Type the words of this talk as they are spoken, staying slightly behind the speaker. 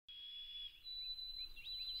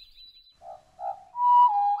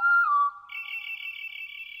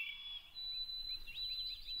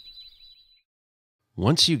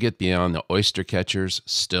Once you get beyond the oyster catchers,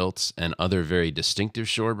 stilts, and other very distinctive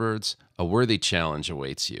shorebirds, a worthy challenge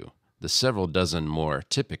awaits you, the several dozen more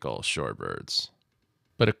typical shorebirds.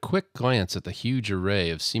 But a quick glance at the huge array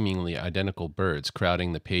of seemingly identical birds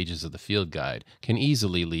crowding the pages of the field guide can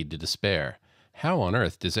easily lead to despair. How on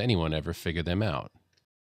earth does anyone ever figure them out?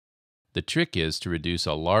 The trick is to reduce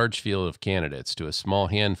a large field of candidates to a small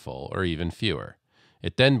handful or even fewer.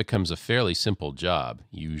 It then becomes a fairly simple job,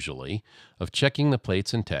 usually, of checking the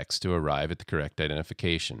plates and text to arrive at the correct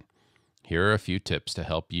identification. Here are a few tips to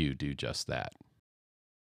help you do just that.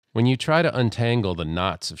 When you try to untangle the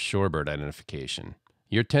knots of shorebird identification,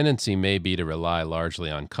 your tendency may be to rely largely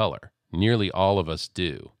on color. Nearly all of us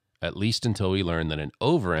do, at least until we learn that an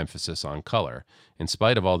overemphasis on color, in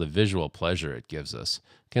spite of all the visual pleasure it gives us,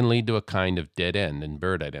 can lead to a kind of dead end in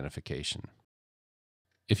bird identification.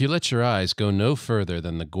 If you let your eyes go no further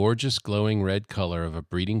than the gorgeous glowing red color of a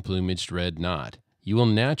breeding plumaged red knot, you will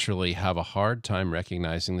naturally have a hard time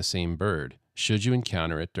recognizing the same bird, should you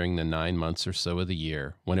encounter it during the 9 months or so of the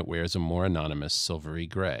year when it wears a more anonymous silvery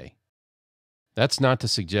gray. That's not to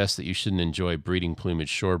suggest that you shouldn't enjoy breeding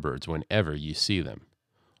plumage shorebirds whenever you see them.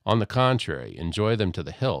 On the contrary, enjoy them to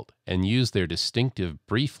the hilt and use their distinctive,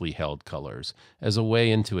 briefly held colors as a way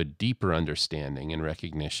into a deeper understanding and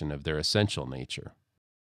recognition of their essential nature.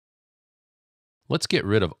 Let's get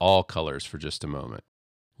rid of all colors for just a moment.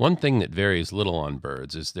 One thing that varies little on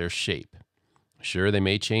birds is their shape. Sure, they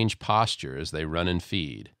may change posture as they run and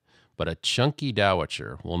feed, but a chunky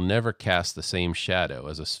dowitcher will never cast the same shadow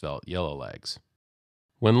as a svelte yellowlegs.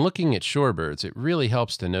 When looking at shorebirds, it really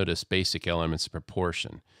helps to notice basic elements of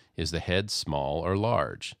proportion. Is the head small or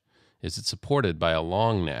large? Is it supported by a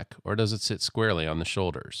long neck, or does it sit squarely on the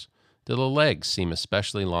shoulders? Do the legs seem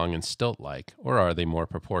especially long and stilt-like, or are they more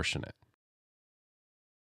proportionate?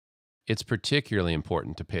 It's particularly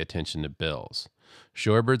important to pay attention to bills.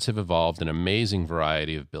 Shorebirds have evolved an amazing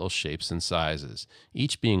variety of bill shapes and sizes,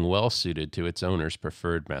 each being well suited to its owner's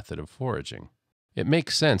preferred method of foraging. It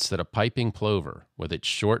makes sense that a piping plover, with its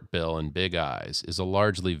short bill and big eyes, is a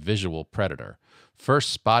largely visual predator, first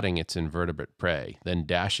spotting its invertebrate prey, then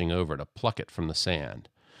dashing over to pluck it from the sand,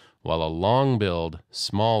 while a long-billed,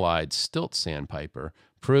 small-eyed stilt sandpiper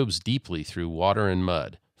probes deeply through water and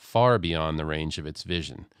mud, far beyond the range of its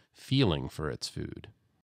vision, feeling for its food.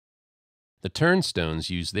 The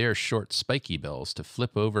turnstones use their short spiky bills to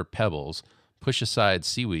flip over pebbles, push aside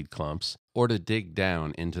seaweed clumps, or to dig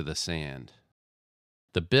down into the sand.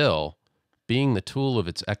 The bill, being the tool of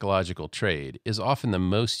its ecological trade, is often the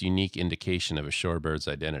most unique indication of a shorebird's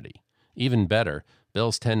identity. Even better,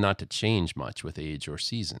 bills tend not to change much with age or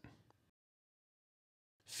season.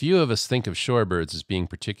 Few of us think of shorebirds as being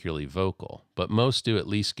particularly vocal, but most do at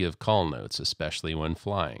least give call notes, especially when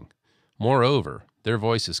flying. Moreover, their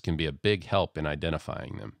voices can be a big help in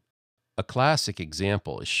identifying them. A classic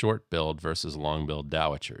example is short-billed versus long-billed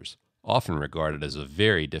dowitchers, often regarded as a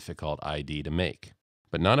very difficult ID to make,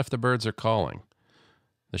 but not if the birds are calling.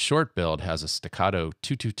 The short-billed has a staccato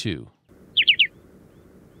toot-toot-toot,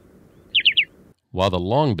 while the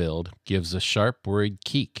long-billed gives a sharp, worried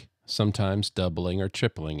keek, sometimes doubling or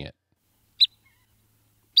tripling it.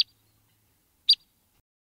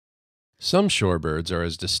 Some shorebirds are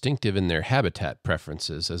as distinctive in their habitat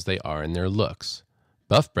preferences as they are in their looks.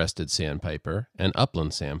 Buff-breasted sandpiper and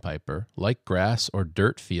upland sandpiper like grass or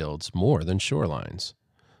dirt fields more than shorelines.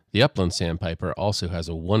 The upland sandpiper also has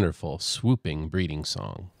a wonderful, swooping breeding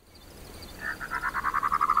song.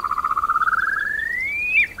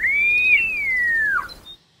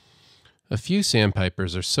 A few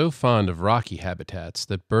sandpipers are so fond of rocky habitats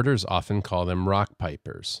that birders often call them rock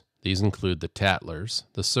pipers. These include the tattlers,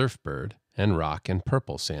 the surfbird, and rock and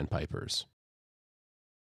purple sandpipers.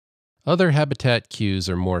 Other habitat cues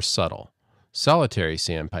are more subtle. Solitary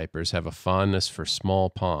sandpipers have a fondness for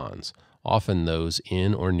small ponds, often those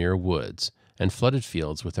in or near woods, and flooded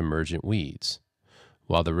fields with emergent weeds,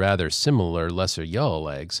 while the rather similar lesser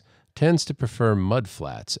yellowlegs tends to prefer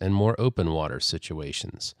mudflats and more open water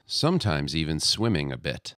situations, sometimes even swimming a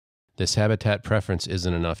bit. This habitat preference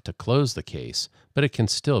isn't enough to close the case, but it can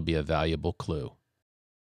still be a valuable clue.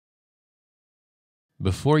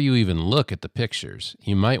 Before you even look at the pictures,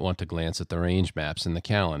 you might want to glance at the range maps in the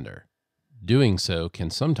calendar. Doing so can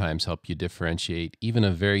sometimes help you differentiate even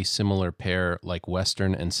a very similar pair like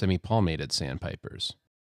western and semi-palmated sandpipers.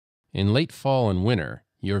 In late fall and winter,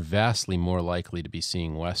 you're vastly more likely to be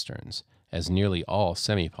seeing westerns, as nearly all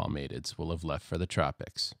semi-palmateds will have left for the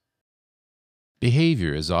tropics.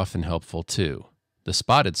 Behavior is often helpful too. The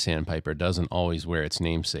spotted sandpiper doesn't always wear its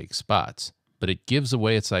namesake spots, but it gives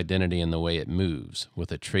away its identity in the way it moves,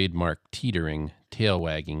 with a trademark teetering,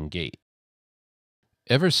 tail-wagging gait.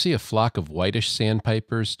 Ever see a flock of whitish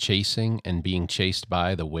sandpipers chasing and being chased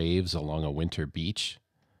by the waves along a winter beach?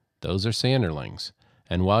 Those are sanderlings.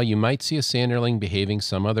 And while you might see a sanderling behaving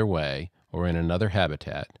some other way or in another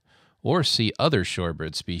habitat, or see other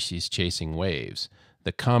shorebird species chasing waves,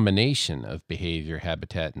 the combination of behavior,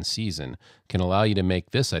 habitat, and season can allow you to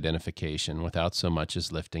make this identification without so much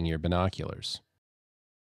as lifting your binoculars.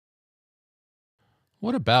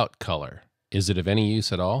 What about color? Is it of any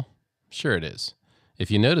use at all? Sure it is. If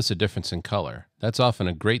you notice a difference in color, that's often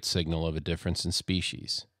a great signal of a difference in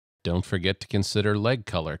species. Don't forget to consider leg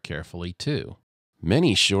color carefully, too.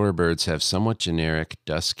 Many shorebirds have somewhat generic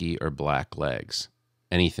dusky or black legs.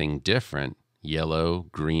 Anything different, yellow,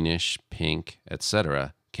 greenish, pink,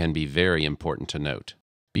 etc., can be very important to note.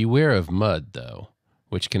 Beware of mud, though,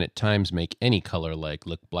 which can at times make any color leg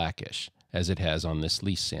look blackish, as it has on this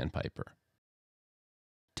least sandpiper.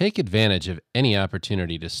 Take advantage of any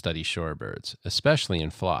opportunity to study shorebirds, especially in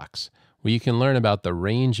flocks, where you can learn about the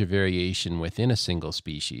range of variation within a single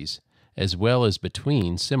species, as well as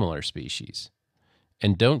between similar species.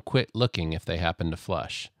 And don't quit looking if they happen to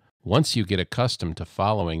flush. Once you get accustomed to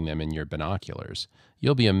following them in your binoculars,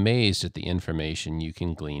 you'll be amazed at the information you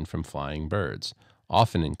can glean from flying birds,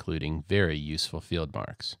 often including very useful field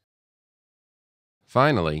marks.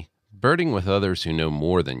 Finally, birding with others who know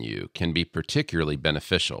more than you can be particularly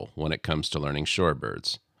beneficial when it comes to learning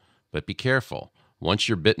shorebirds. But be careful. Once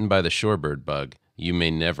you're bitten by the shorebird bug, you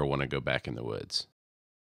may never want to go back in the woods.